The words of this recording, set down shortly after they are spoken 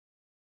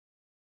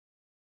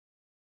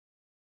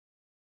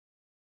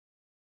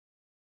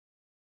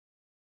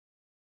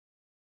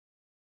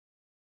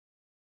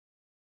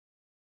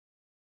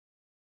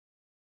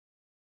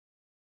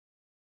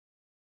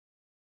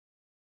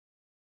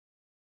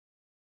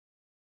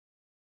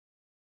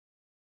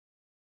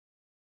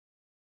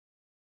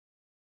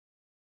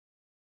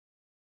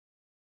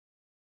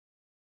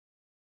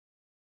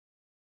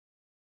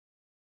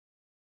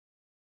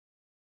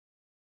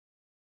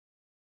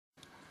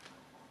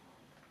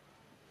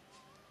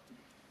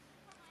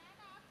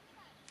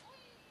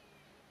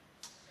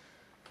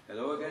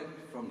Hello again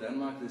from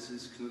Denmark. This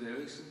is Knud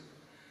Eriksen.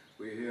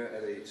 We're here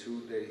at a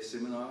two-day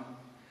seminar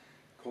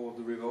called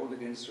The Revolt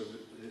against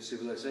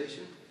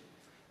Civilization.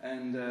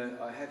 And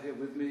I have here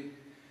with me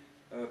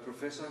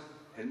Professor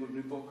Helmuth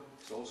Nyborg.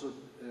 He's also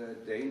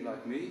Dane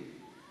like me.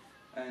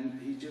 And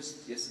he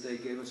just yesterday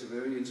gave us a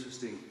very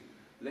interesting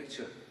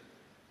lecture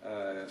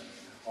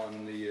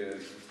on the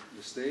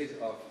state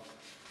of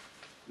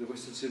the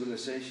Western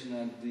civilization,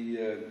 and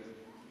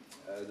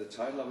the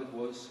title of it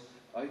was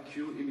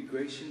IQ,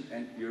 Immigration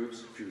and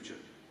Europe's Future.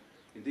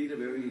 Indeed a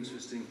very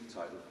interesting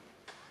title.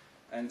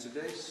 And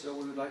today, so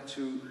we would like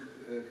to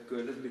go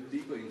a little bit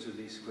deeper into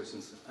these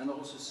questions and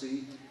also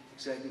see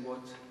exactly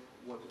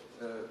what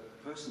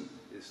person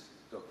is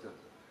Dr.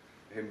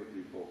 Helmuth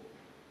Nyborg.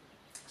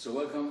 So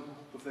welcome,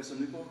 Professor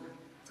Nyborg.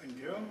 Thank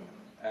you.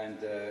 And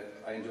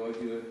I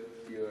enjoyed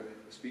your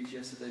speech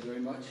yesterday very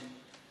much.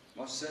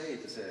 Must say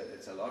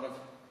it's a lot of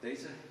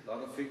data, a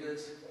lot of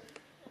figures.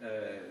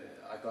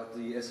 I got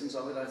the essence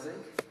of it, I think,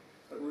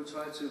 but we'll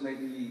try to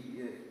maybe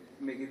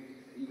make it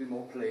even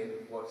more plain.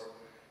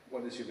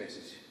 What is your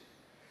message?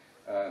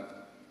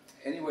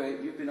 Anyway,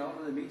 you've been out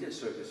of the media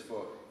circus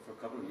for a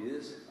couple of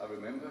years. I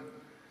remember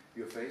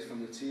your face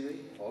from the TV,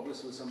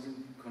 always with something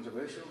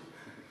controversial.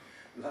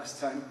 Last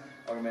time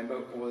I remember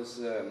was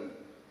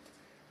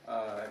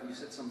you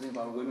said something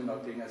about women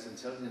not being as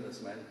intelligent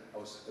as men. I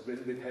was a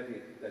little bit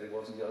happy that it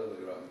wasn't the other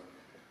way around.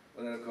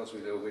 But then, of course,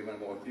 we know women are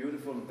more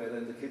beautiful and better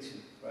in the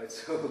kitchen, right?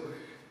 So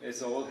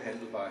it's all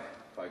handled by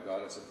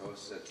God, I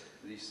suppose, that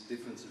these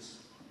differences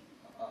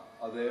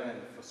are there,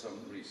 and for some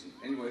reason.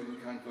 Anyway, we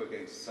can't go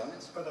against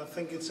science. But I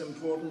think it's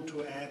important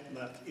to add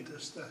that it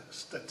is the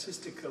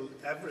statistical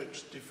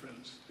average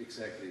difference.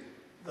 Exactly.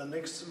 The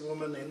next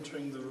woman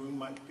entering the room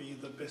might be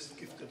the best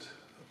gifted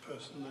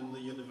person in the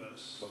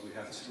universe. But we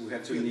have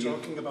to. We're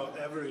talking about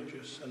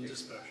averages and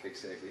dispersion.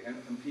 Exactly,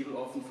 and people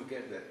often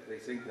forget that. They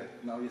think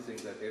that now you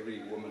think that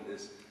every woman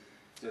is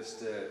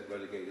just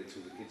relegated to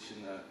the kitchen.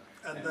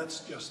 And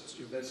that's just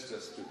stupid. That's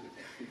just stupid.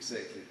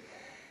 Exactly.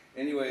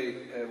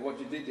 Anyway, what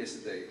you did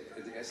yesterday,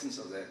 the essence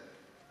of that.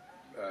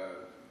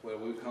 Well,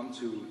 we'll come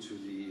to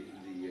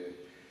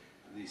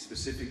the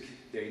specific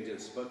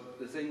dangers. But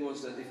the thing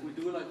was that if we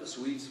do like the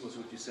Swedes, was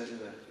what you said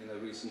in a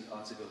recent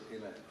article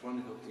in a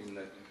chronicle in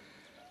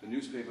the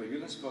newspaper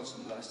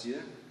Jyllandsposten last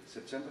year,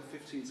 September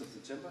 15th of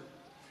September,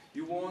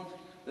 you warned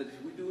that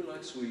if we do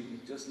like Sweden,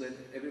 just let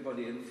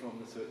everybody in from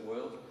the third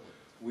world,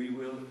 we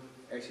will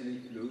actually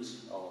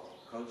lose our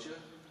culture,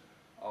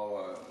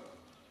 our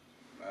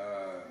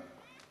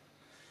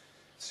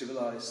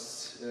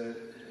civilized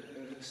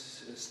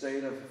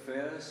state of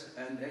affairs,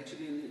 and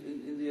actually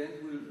in the end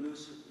we'll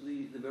lose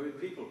the very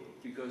people,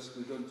 because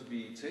we're going to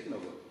be taken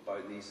over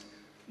by these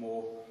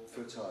more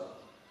fertile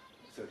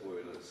third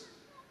worlders.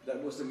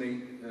 That was the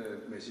main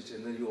message,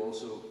 and then you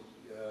also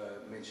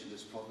mentioned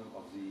this problem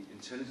of the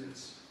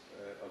intelligence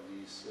of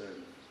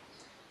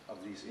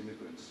these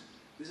immigrants.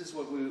 This is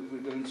what we're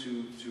going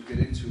to get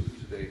into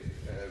today.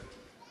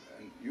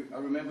 I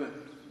remember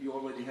you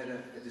already had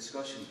a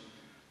discussion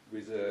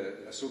with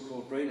a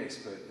so-called brain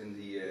expert in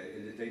the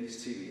Danish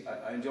TV.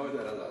 I enjoyed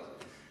that a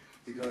lot,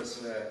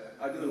 because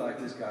I do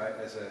like this guy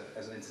as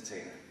an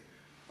entertainer,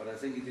 but I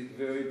think he did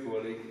very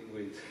poorly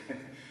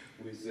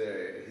with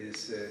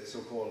his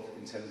so-called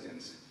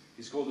intelligence.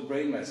 He's called the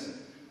brain Madsen.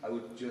 I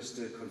would just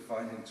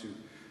confine him to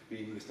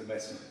being Mr.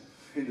 Madsen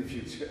in the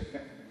future.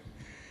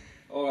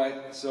 All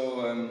right,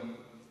 so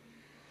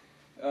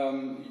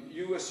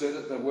you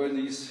asserted there were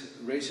these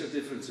racial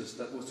differences.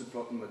 That was the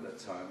problem at that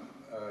time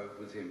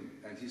with him.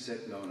 And he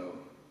said, no,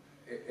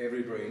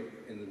 every brain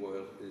in the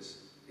world is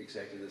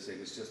exactly the same.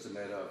 It's just a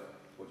matter of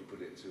what you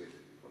put into it,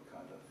 what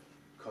kind of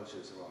culture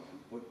is around him.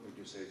 What would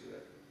you say to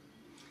that?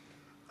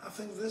 I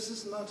think this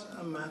is not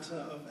a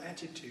matter of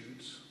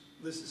attitudes,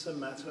 this is a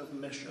matter of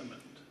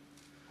measurement.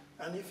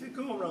 And if you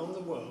go around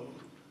the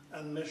world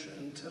and measure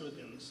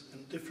intelligence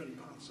in different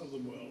parts of the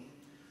world,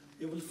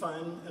 you will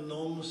find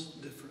enormous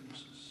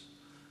differences.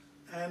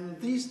 And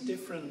these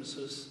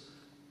differences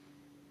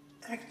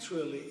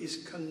actually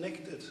is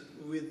connected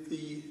with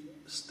the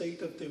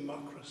state of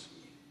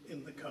democracy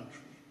in the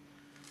country.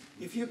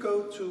 If you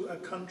go to a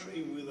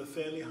country with a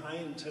fairly high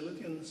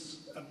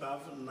intelligence,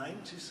 above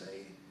 90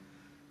 say,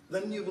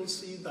 then you will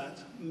see that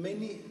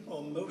many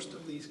or most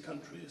of these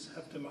countries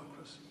have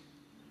democracy.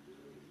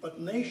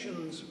 But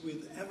nations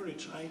with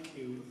average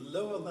IQ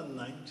lower than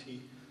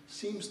 90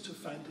 seems to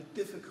find it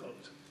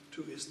difficult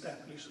to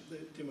establish the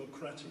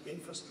democratic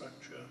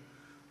infrastructure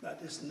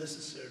that is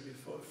necessary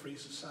for a free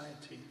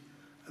society.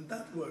 And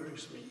that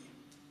worries me.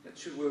 That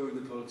should worry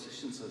the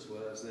politicians as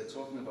well, as they're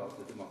talking about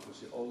the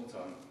democracy all the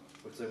time,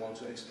 which they want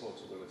to export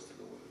to the rest of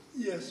the world.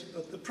 Yes,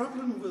 but the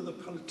problem with the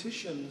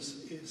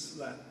politicians is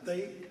that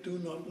they do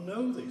not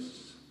know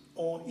this,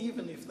 or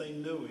even if they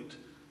know it,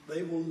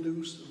 they will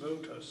lose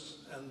voters,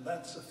 and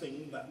that's a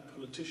thing that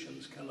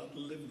politicians cannot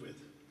live with.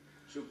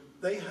 Sure.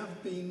 They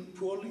have been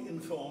poorly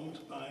informed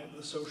by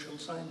the social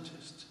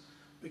scientists,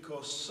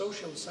 because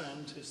social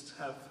scientists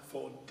have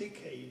for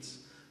decades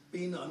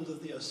been under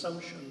the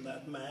assumption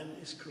that man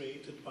is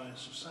created by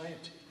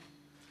society.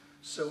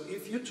 So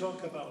if you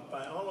talk about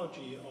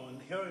biology or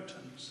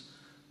inheritance,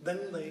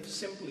 then they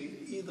simply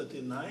either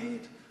deny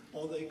it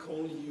or they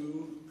call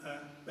you a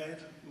bad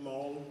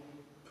moral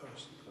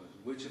person.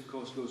 Which of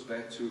course goes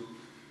back to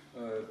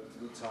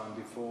the time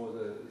before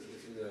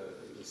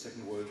the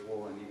Second World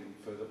War and even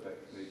further back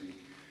maybe,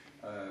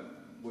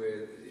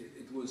 where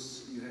it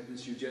was, you had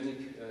this eugenic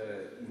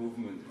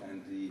movement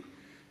and the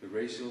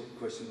racial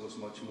question was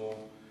much more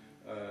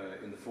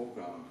in the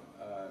foreground,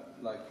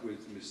 like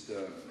with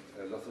Mr.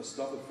 Lothar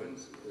Stoddard,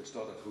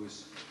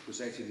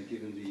 who's actually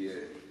given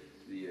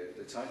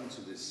the title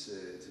to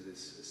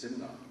this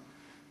seminar,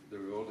 The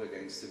Revolt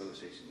Against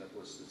Civilization. That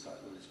was the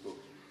title of this book.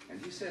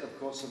 And he said, of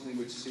course, something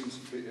which seems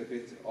a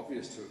bit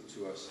obvious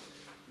to us,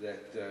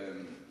 that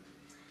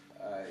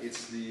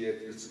it's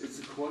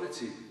the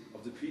quality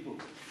of the people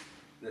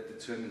that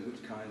determine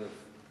which kind of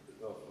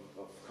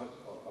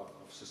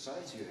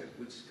society you have,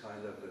 which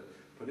kind of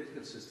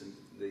political system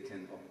they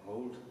can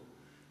uphold.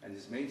 And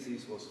his main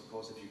thesis was, of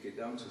course, if you get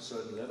down to a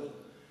certain level,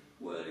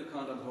 well, you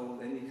can't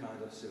uphold any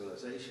kind of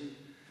civilization.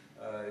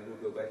 It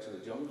will go back to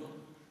the jungle.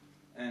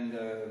 And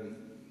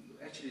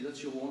actually,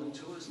 that's your warning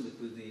too, isn't it,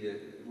 with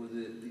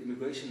the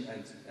immigration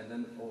and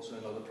then also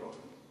another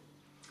problem?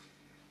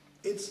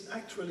 It's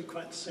actually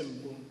quite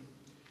simple.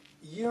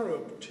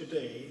 Europe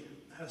today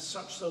has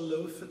such a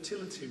low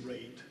fertility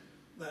rate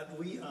that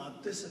we are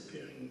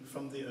disappearing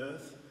from the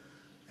earth,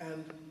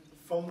 and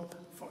for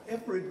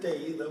every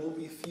day there will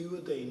be fewer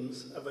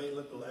Danes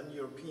available and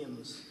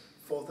Europeans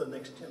for the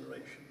next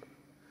generation.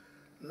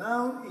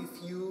 Now,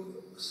 if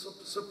you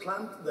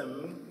supplant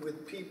them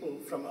with people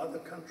from other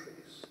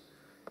countries,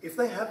 if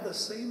they have the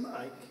same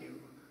IQ,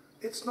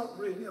 it's not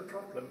really a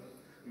problem.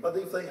 But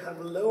if they have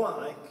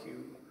lower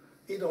IQ,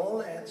 it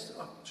all adds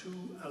up to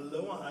a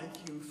lower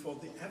IQ for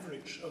the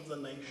average of the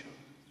nation.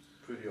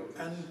 Pretty obvious.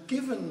 And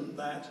given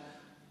that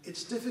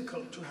it's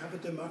difficult to have a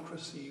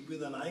democracy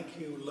with an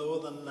IQ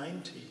lower than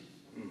 90,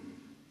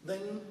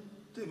 then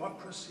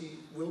democracy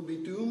will be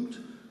doomed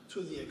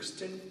to the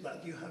extent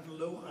that you have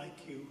low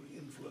IQ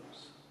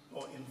influence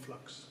or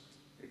influx.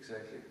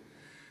 Exactly.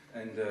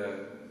 And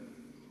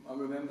I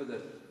remember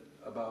that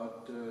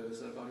about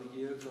a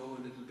year ago,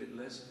 a little bit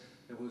less,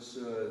 there was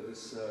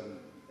this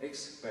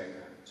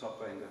ex-banker, top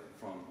banker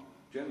from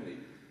Germany,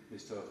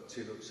 Mr.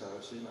 Knud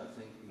Eriksen, I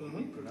think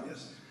he pronounced.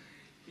 Yes.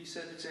 He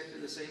said exactly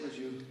the same as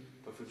you,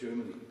 but for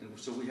Germany. And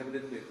so we have a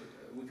little bit,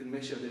 we can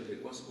measure a little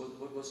bit.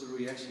 What was the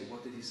reaction?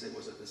 What did he say?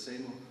 Was it the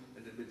same or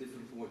a little bit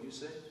different from what you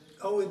said?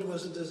 Oh, it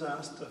was a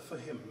disaster for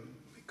him,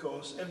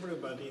 because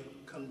everybody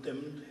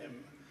condemned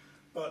him.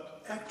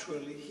 But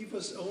actually, he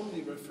was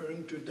only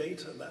referring to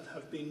data that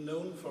have been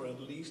known for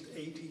at least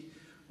 80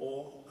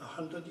 or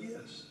 100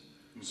 years.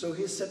 So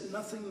he said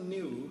nothing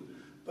new,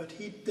 but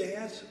he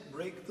dared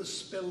break the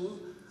spell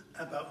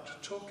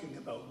about talking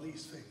about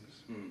these things.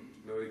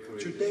 Very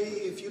courageous. Today,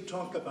 if you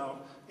talk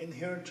about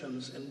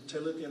inheritance,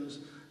 intelligence,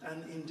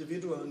 and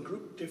individual and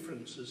group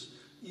differences,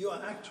 you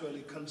are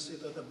actually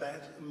considered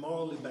a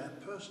morally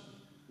bad person.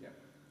 Yeah.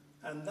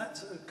 And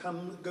that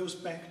goes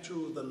back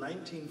to the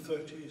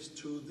 1930s,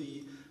 to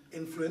the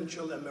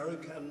influential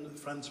American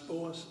Franz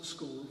Boas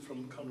school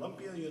from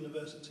Columbia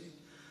University.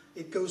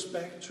 It goes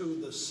back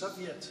to the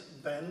Soviet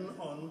ban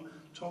on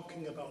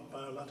talking about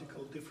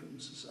biological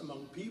differences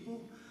among people.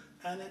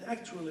 And it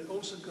actually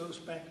also goes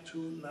back to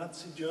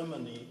Nazi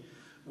Germany,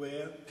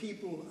 where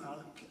people are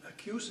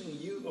accusing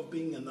you of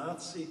being a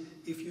Nazi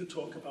if you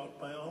talk about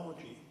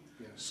biology.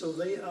 Yeah. So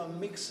they are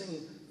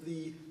mixing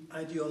the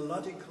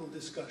ideological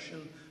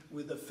discussion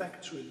with the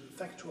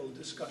factual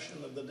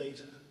discussion of the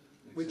data,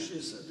 which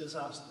is a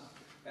disaster.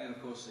 And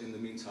of course, in the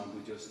meantime,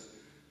 we just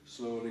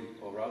slowly,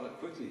 or rather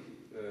quickly,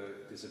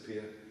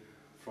 disappear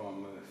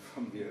from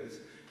the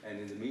earth. And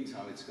in the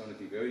meantime, it's going to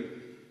be very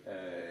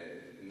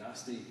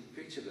nasty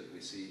picture that we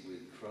see with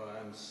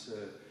crimes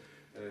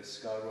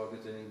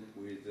skyrocketing,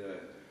 with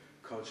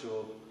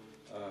cultural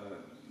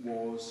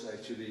wars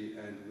actually,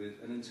 and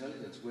with an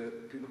intelligence where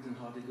people can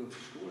hardly go to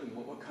school. And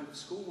what kind of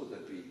school would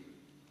that be?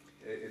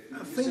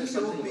 I think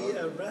it will be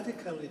a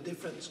radically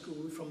different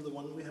school from the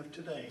one we have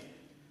today,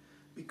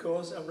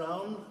 because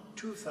around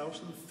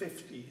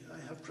 2050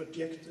 I have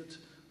projected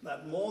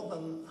that more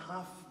than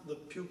half the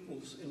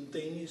pupils in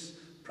Danish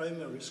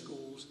primary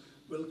schools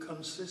will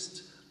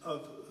consist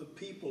of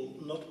people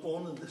not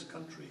born in this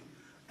country,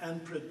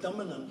 and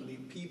predominantly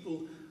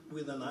people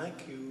with an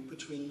IQ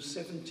between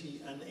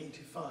 70 and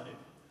 85.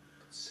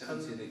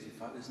 70 and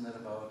 85, isn't that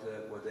about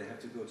where they have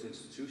to go to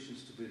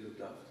institutions to be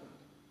looked after?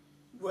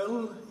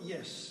 Well,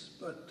 yes,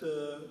 but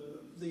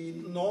the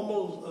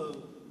normal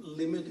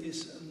limit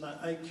is an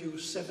IQ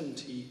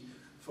 70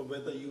 for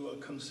whether you are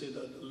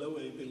considered low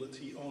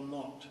ability or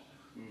not.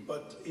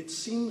 But it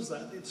seems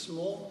that it's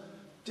more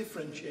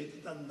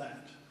differentiated than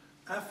that.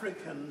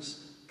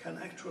 Africans can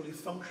actually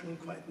function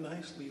quite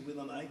nicely with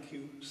an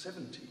IQ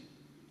 70.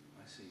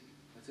 I see.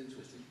 That's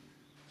interesting.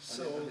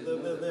 So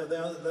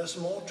there's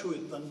more to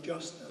it than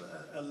just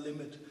a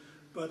limit.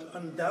 But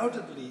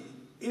undoubtedly,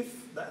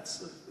 if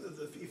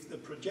the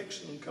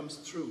projection comes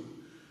true,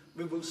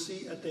 we will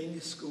see a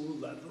Danish school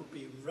that will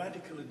be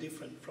radically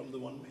different from the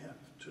one we have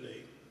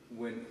today.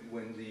 When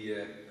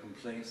the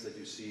complaints that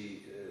you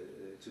see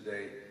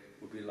today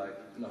would be like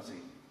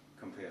nothing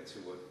compared to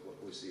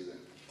what we see then?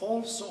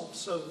 All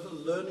sorts of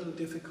learning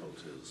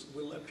difficulties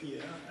will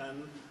appear,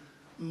 and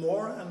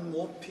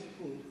more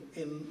people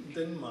in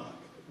Denmark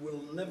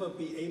will never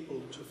be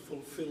able to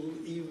fulfill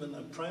even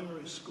a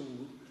primary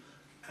school,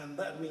 and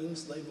that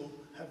means they will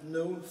have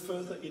no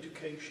further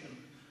education.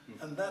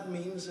 And that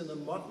means in a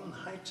modern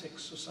high-tech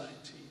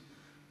society,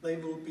 they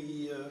will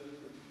be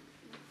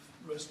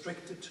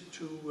restricted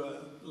to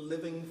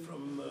living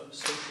from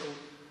social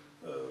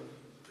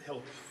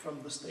help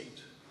from the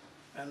state.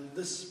 And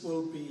this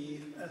will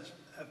be a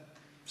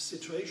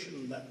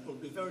situation that will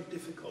be very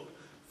difficult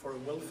for a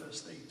welfare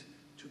state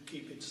to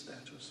keep its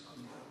status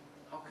on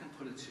that. How can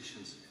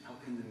politicians, how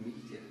can the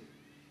media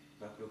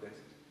not look at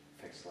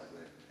facts like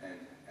that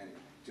and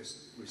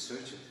just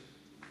research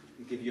it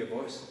and give you a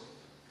voice?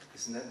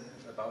 Isn't that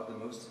about the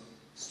most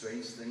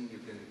strange thing you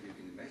can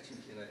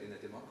imagine in a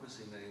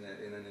democracy,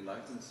 in an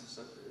enlightened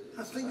society?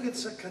 I think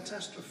it's a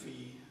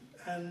catastrophe.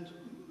 And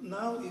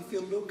now if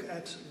you look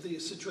at the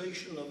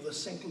situation of the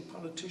single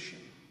politician,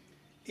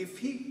 if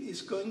he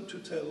is going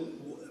to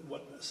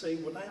say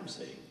what I am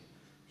saying,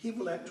 he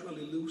will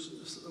actually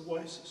lose the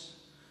voices.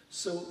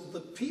 So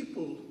the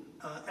people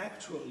are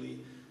actually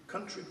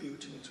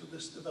contributing to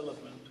this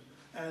development.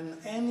 And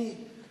any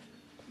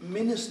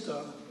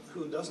minister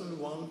who doesn't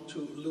want to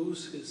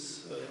lose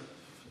his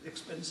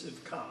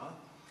expensive car,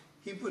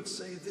 he would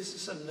say, this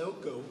is a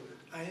no-go.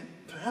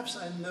 Perhaps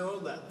I know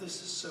that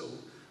this is so,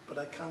 but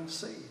I can't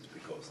say it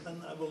because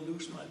then I will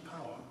lose my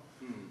power.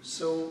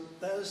 So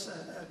there's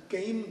a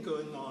game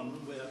going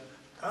on where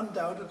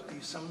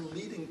undoubtedly some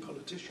leading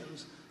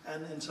politicians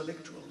and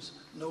intellectuals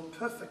know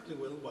perfectly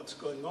well what's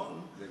going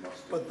on,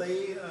 but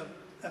they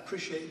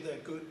appreciate their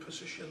good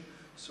position,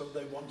 so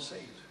they won't say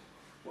it.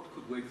 What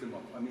could wake them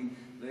up? I mean,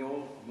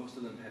 most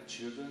of them have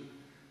children,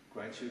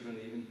 grandchildren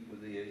even,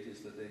 with the ages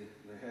that they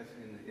have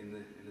in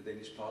the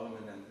Danish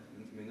parliament and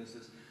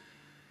ministers.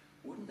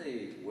 Wouldn't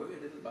they worry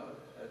a little about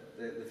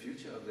the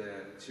future of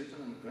their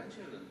children and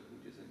grandchildren,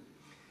 would you think?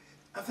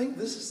 I think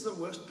this is the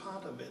worst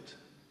part of it.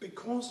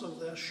 Because of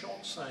their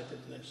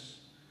short-sightedness,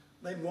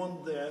 they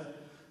want their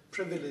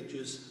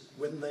privileges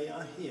when they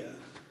are here.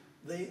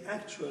 They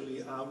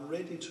actually are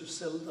ready to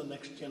sell the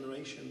next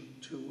generation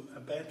to a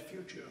bad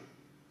future.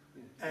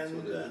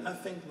 And I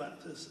think that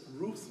is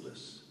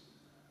ruthless,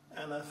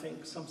 and I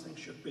think something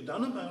should be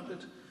done about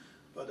it,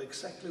 but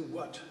exactly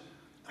what,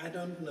 I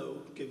don't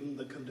know, given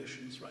the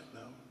conditions right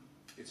now.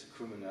 It's a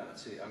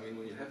criminality. I mean,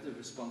 when you have the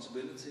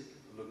responsibility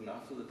of looking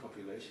after the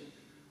population,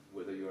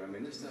 whether you're a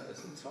minister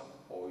as the top,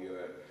 or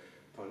you're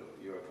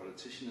a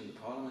politician in the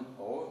parliament,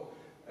 or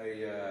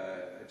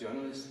a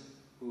journalist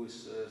who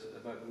is,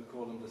 we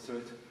call them the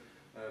third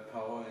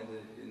power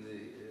in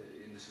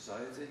the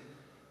society.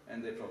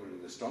 And they're probably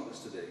the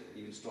strongest today,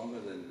 even stronger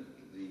than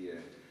the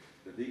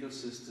legal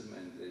system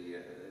and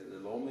the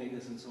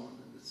lawmakers and so on.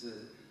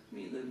 I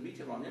mean, the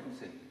media run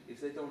everything.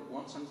 If they don't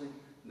want something,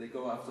 they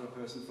go after a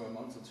person for a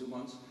month or 2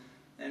 months,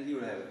 and he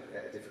will have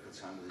a difficult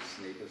time with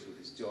his neighbors, with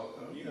his job.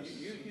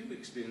 You've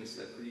experienced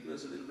that. Could you give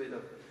us a little bit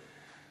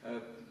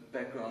of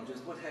background?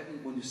 Just what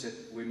happened when you said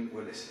women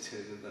were less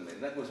intelligent than men?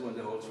 That was when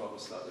the whole trouble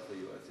started for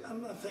you, I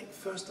think. I think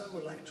first I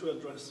would like to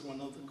address one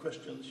of the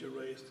questions you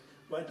raised.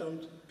 Why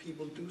don't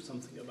people do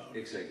something about it?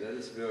 Exactly, that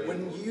is very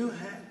important. When you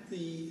had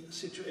the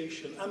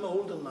situation, I'm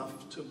old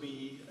enough to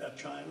be a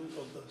child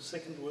of the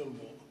Second World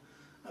War.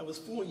 I was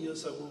 4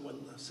 years old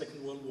when the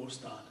Second World War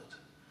started.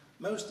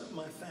 Most of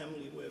my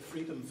family were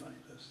freedom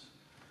fighters,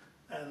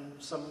 and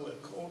some were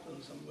caught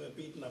and some were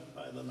beaten up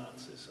by the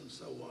Nazis and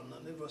so on,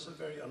 and it was a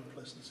very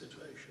unpleasant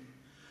situation.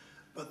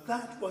 But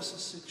that was a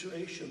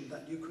situation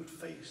that you could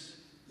face.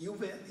 You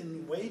were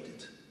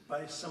invaded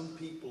by some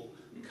people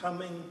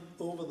coming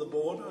over the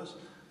borders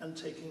and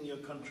taking your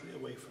country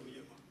away from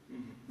you.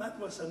 That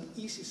was an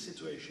easy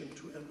situation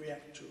to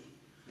react to.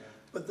 Yeah.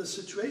 But the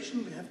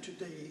situation we have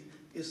today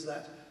is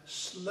that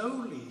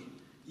slowly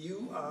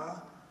you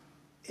are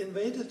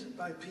invaded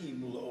by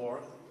people,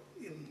 or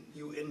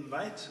you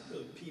invite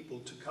people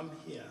to come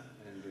here.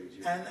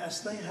 And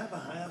as they have a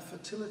higher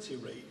fertility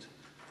rate,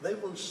 they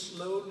will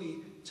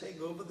slowly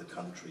take over the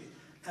country.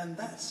 And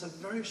that's a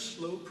very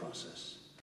slow process.